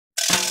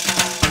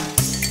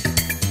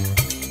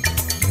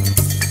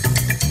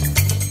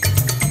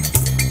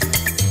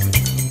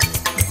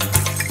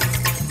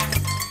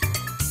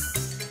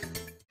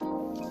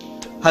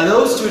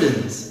Hello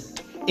students,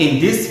 in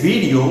this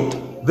video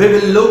we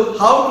will look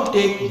how to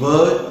take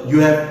words you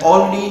have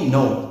already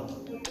known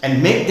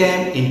and make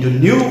them into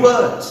new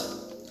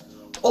words.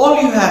 All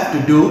you have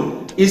to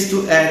do is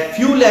to add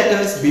few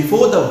letters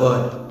before the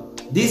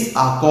word. These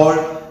are called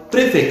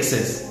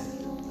prefixes,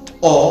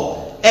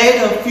 or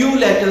add a few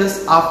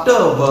letters after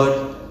a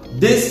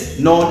word, this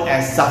known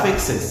as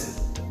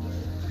suffixes.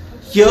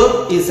 Here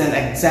is an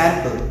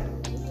example: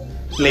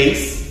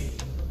 place,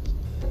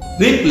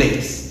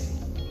 replace,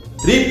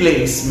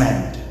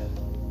 replacement.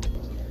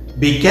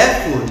 Be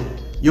careful,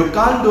 you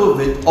can't do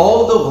with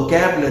all the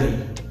vocabulary,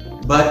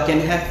 but can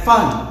have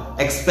fun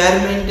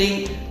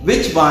experimenting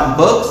which one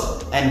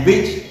works and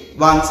which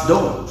ones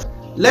don't.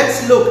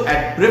 Let's look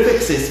at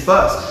prefixes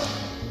first.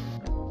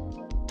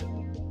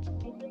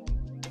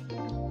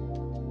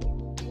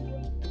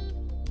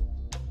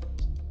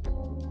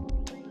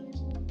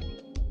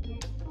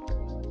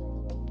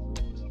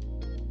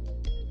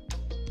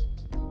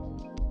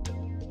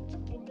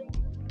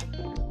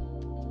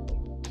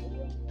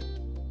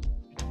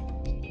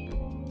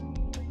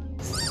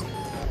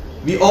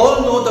 We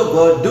all know the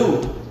word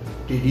do.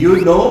 Did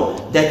you know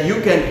that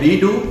you can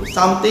redo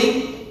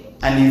something,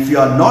 and if you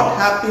are not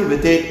happy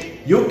with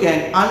it, you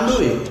can undo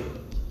it?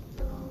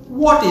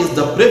 What is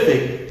the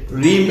prefix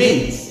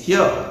remains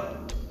here?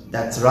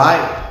 That's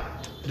right.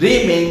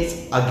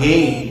 Remains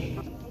again.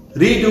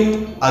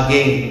 Redo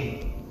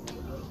again.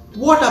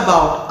 What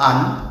about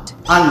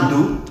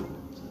undo?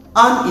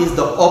 Un is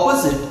the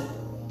opposite.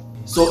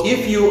 So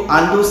if you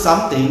undo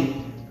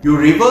something, you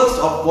reverse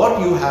of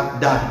what you have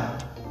done.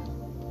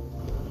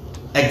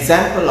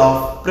 Example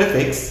of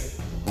prefix: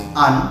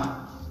 un,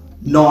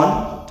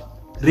 non,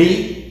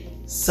 re,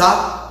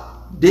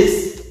 sub,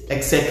 dis,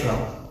 etc.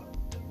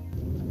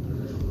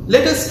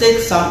 Let us take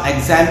some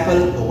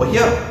example over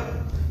here.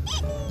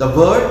 The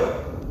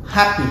word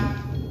happy,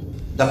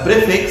 the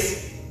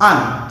prefix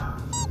un,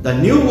 the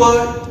new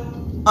word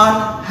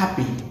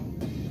unhappy.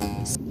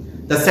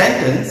 The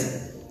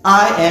sentence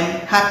I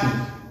am happy.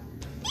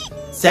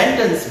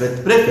 Sentence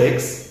with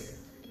prefix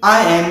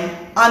I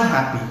am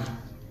unhappy.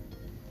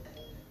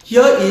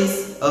 Here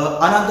is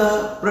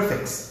another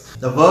prefix,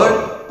 the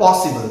word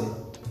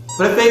possible.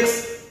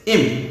 Prefix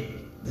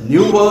im, the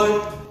new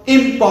word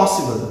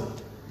impossible.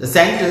 The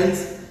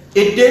sentence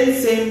it didn't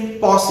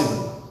seem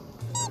possible.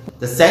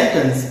 The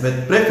sentence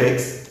with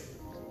prefix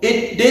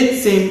it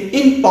didn't seem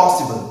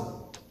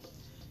impossible.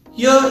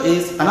 Here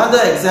is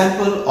another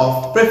example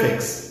of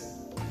prefix.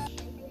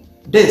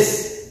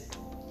 Dis.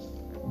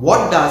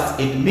 What does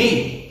it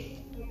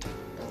mean?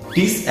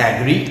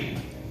 Disagree,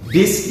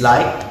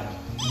 dislike,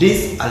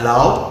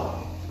 disallow,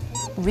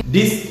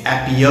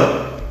 disappear.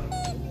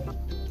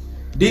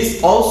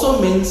 This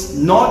also means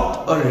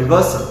not a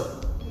reversal.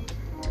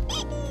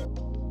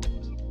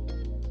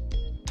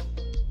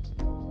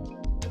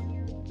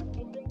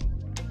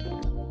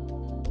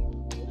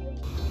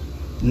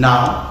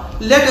 Now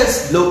let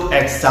us look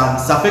at some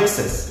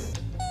suffixes.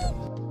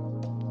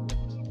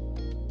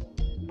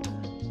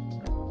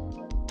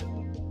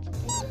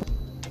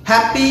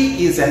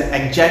 Happy is an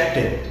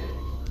adjective.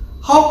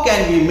 How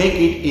can we make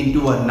it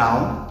into a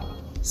noun?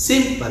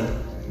 Simple,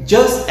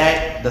 just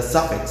add the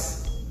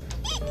suffix.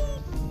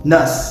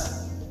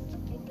 Ness,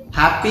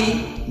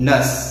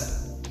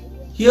 happiness.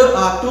 Here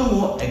are two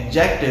more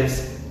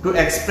adjectives to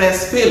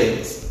express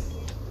feelings.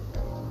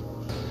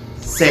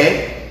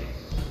 Sad,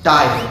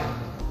 tired.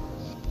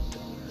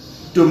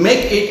 To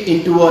make it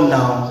into a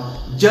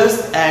noun,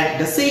 just add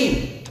the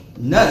same,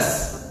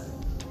 ness.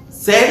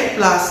 Sad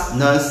plus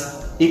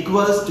ness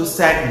equals to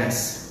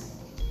sadness.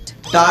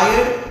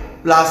 Tired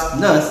plus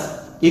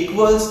ness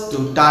equals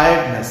to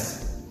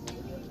tiredness.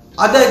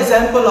 Other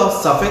example of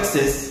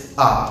suffixes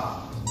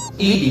are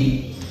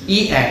ed,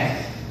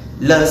 en,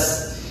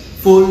 less,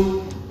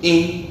 full,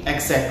 in,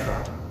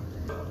 etc.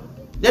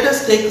 Let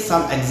us take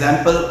some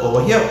example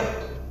over here.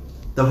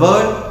 The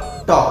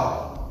word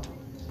talk.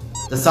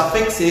 The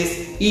suffix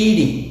is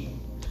ed.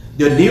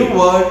 The new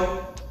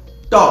word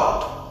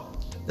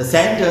talked. The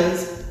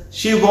sentence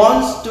she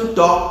wants to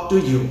talk to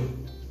you.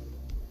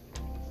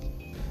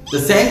 The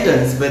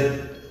sentence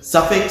with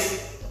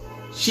suffix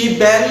she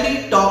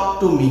barely talked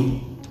to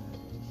me.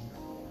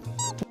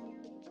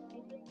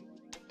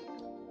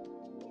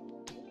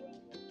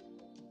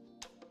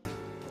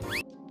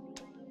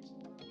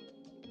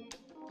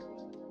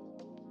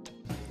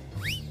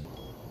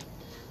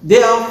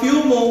 There are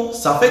few more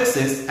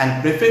suffixes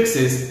and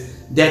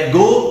prefixes that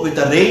go with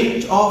a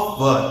range of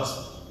words.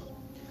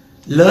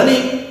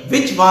 Learning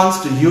which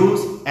ones to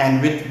use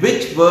and with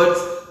which words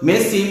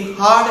may seem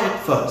hard at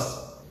first,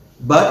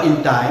 but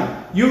in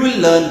time you will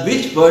learn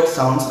which word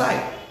sounds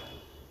right.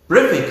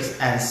 Prefix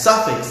and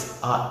suffix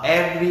are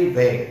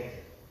everywhere.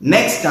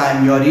 Next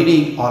time you are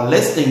reading or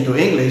listening to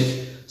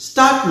English,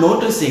 start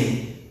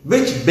noticing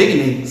which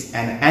beginnings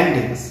and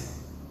endings.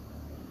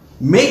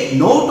 Make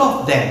note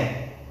of them.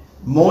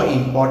 More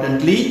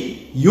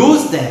importantly,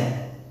 use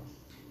them.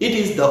 It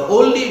is the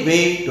only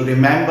way to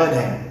remember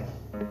them.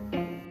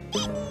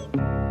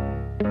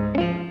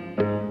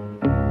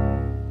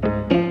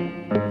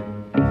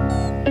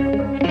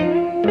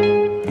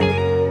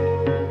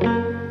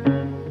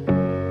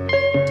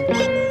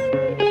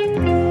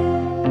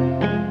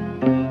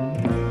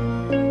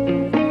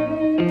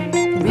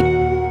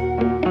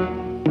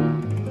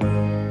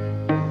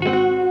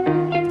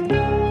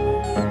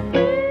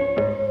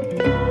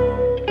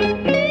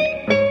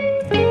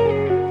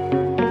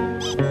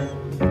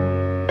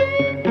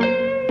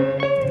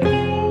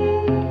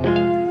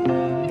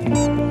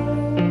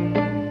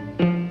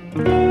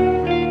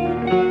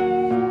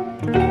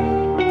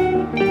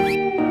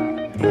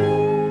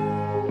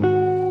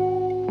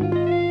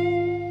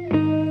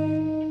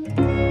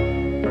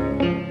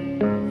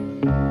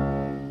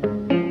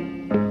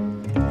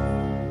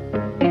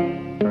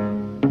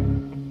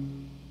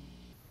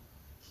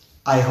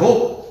 I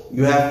hope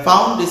you have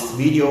found this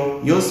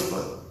video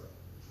useful.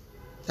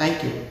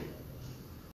 Thank you.